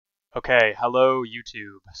Okay, hello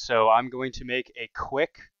YouTube. So I'm going to make a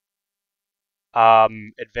quick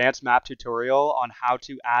advanced map tutorial on how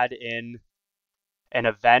to add in an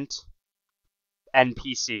event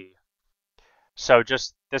NPC. So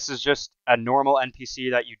this is just a normal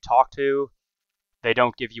NPC that you talk to. They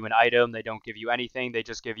don't give you an item, they don't give you anything, they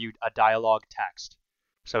just give you a dialogue text.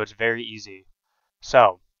 So it's very easy.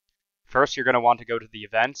 So first you're going to want to go to the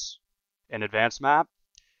events in advanced map,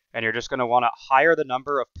 and you're just going to want to higher the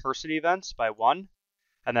number of person events by 1,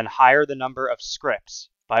 and then higher the number of scripts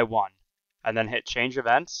by 1, and then hit change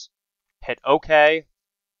events, hit OK,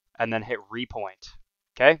 and then hit repoint.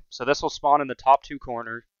 Okay, so this will spawn in the top in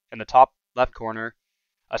the top left corner,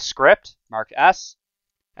 a script marked S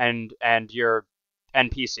and your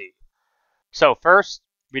NPC. So first,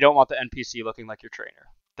 we don't want the NPC looking like your trainer.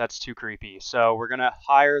 That's too creepy. So we're gonna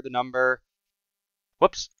hire the number.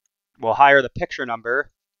 We'll hire the picture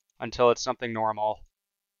number until it's something normal,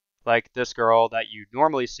 like this girl that you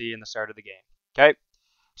normally see in the start of the game. Okay,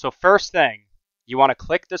 so first thing, you want to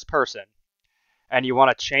click this person, and you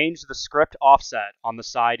want to change the script offset on the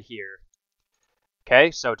side here.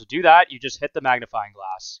 Okay, so to do that, you just hit the magnifying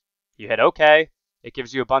glass. You hit OK, it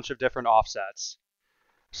gives you a bunch of different offsets.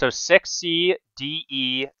 So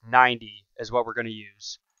 6CDE90 is what we're going to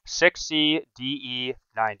use. 6CDE90.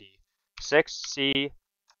 6C,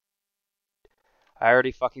 I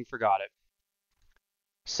already fucking forgot it.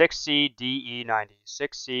 6CDE90.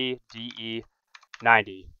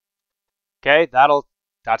 6CDE90. Okay,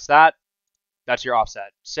 that's that. That's your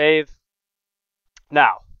offset. Save.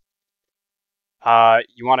 Now,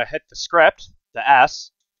 you want to hit the script, the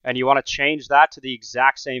S, and you want to change that to the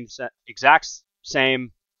exact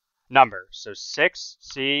same number. So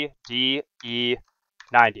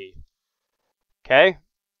 6CDE90. Okay.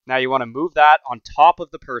 Now you want to move that on top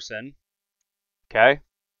of the person. Okay.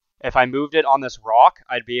 If I moved it on this rock,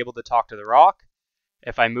 I'd be able to talk to the rock.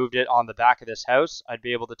 If I moved it on the back of this house, I'd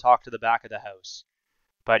be able to talk to the back of the house.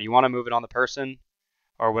 But you want to move it on the person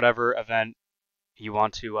or whatever event you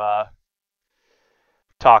want to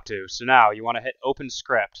talk to. So now you want to hit open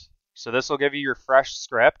script. So this will give you your fresh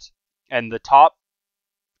script, and the top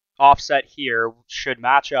offset here should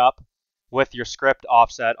match up with your script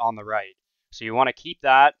offset on the right. So you want to keep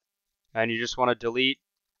that, and you just want to delete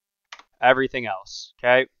everything else.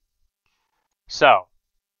 Okay. So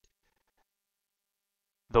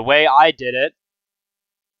the way I did it,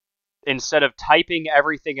 instead of typing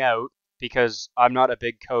everything out, because I'm not a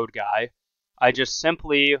big code guy, I just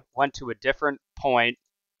simply went to a different point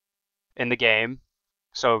in the game.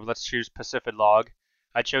 So let's choose Pacific Log.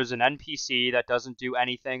 I chose an NPC that doesn't do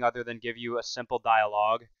anything other than give you a simple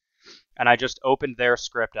dialogue, and I just opened their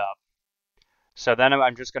script up. So then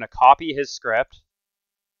I'm just going to copy his script,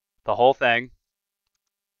 the whole thing,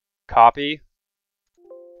 copy.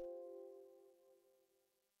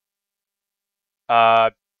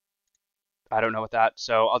 I don't know what that.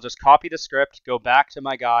 So I'll just copy the script, go back to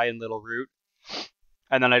my guy in Little Root,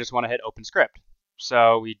 and then I just want to hit open script.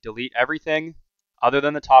 So we delete everything other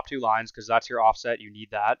than the top 2 lines, because that's your offset. You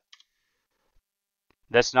need that.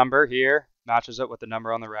 This number here matches up with the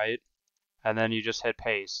number on the right, and then you just hit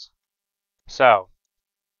paste. So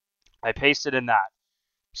I pasted in that.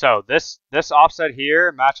 So this offset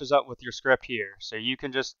here matches up with your script here. So you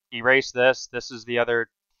can just erase this. This is the other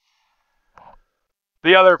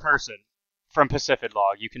person from Pacific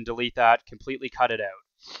Log. You can delete that, completely cut it out.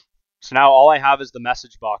 So now all I have is the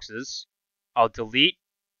message boxes. I'll delete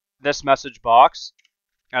this message box,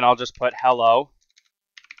 and I'll just put hello.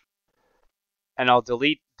 And I'll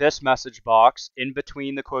delete this message box in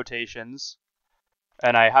between the quotations,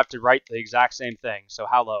 and I have to write the exact same thing. So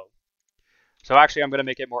hello. So actually, I'm going to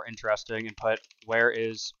make it more interesting and put, where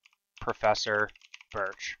is Professor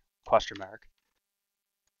Birch? Question mark.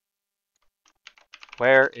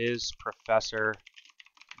 Where is Professor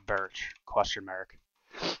Birch? Question mark.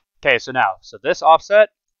 Okay, so this offset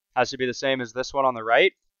has to be the same as this one on the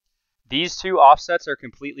right. These 2 offsets are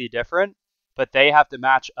completely different, but they have to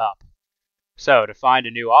match up. So to find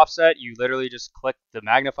a new offset, you literally just click the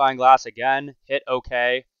magnifying glass again, hit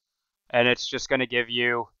OK, and it's just going to give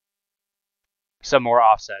you some more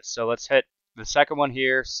offsets. So let's hit the second one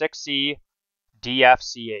here, 6CDFC8.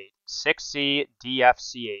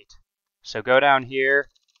 6CDFC8. So go down here,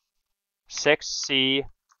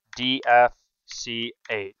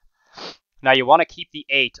 6CDFC8. Now you want to keep the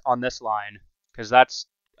 8 on this line, because that's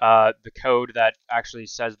the code that actually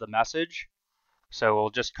says the message. So we'll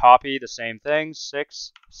just copy the same thing,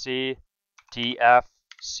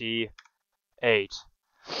 6CDFC8.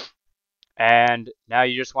 And now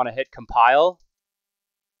you just want to hit compile,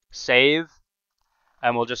 save,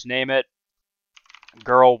 and we'll just name it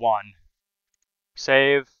girl 1.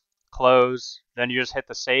 Save, close, then you just hit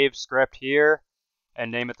the save script here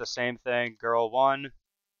and name it the same thing, girl 1,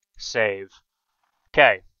 save.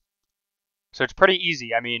 Okay, so it's pretty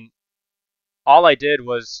easy. I mean, all I did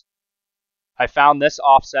was I found this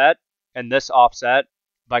offset and this offset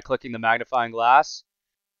by clicking the magnifying glass.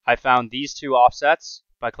 I found these two offsets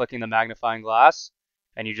by clicking the magnifying glass,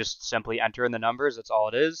 and you just simply enter in the numbers. That's all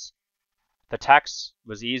it is. The text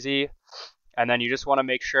was easy, and then you just want to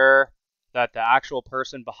make sure that the actual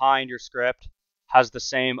person behind your script has the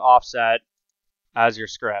same offset as your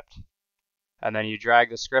script. And then you drag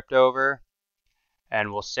the script over,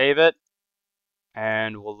 and we'll save it,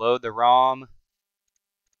 and we'll load the ROM.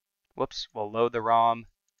 Whoops, we'll load the ROM.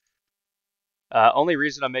 Only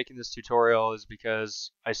reason I'm making this tutorial is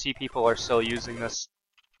because I see people are still using this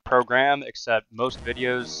program, except most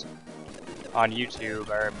videos on YouTube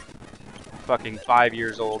are fucking 5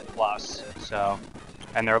 years old plus, so,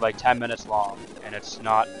 and they're like 10 minutes long, and it's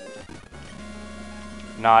not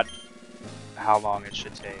how long it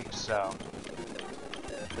should take. So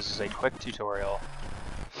this is a quick tutorial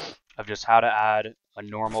of just how to add a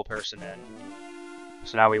normal person in.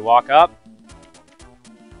 So now we walk up,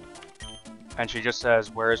 and she just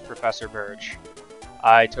says, "Where is Professor Birch?"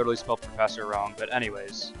 I totally spelled professor wrong, but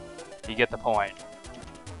anyways, you get the point.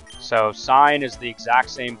 So sign is the exact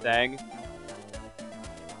same thing.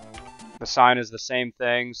 The sign is the same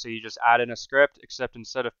thing, so you just add in a script, except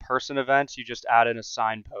instead of person events, you just add in a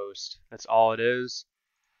signpost. That's all it is.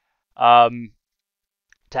 To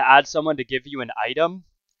add someone to give you an item,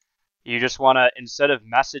 you just want to, instead of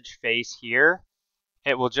message face here,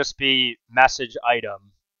 it will just be message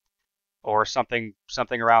item or something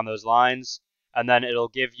around those lines. And then it'll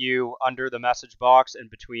give you under the message box and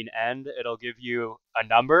between end, it'll give you a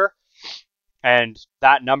number. And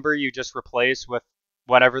that number you just replace with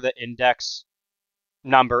whatever the index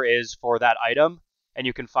number is for that item. And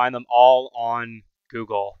you can find them all on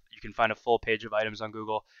Google. You can find a full page of items on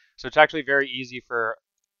Google. So it's actually very easy for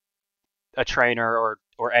a trainer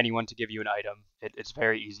or anyone to give you an item. It's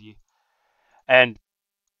very easy. And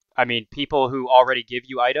I mean, people who already give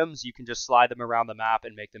you items, you can just slide them around the map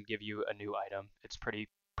and make them give you a new item. It's pretty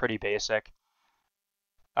basic.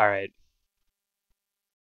 All right.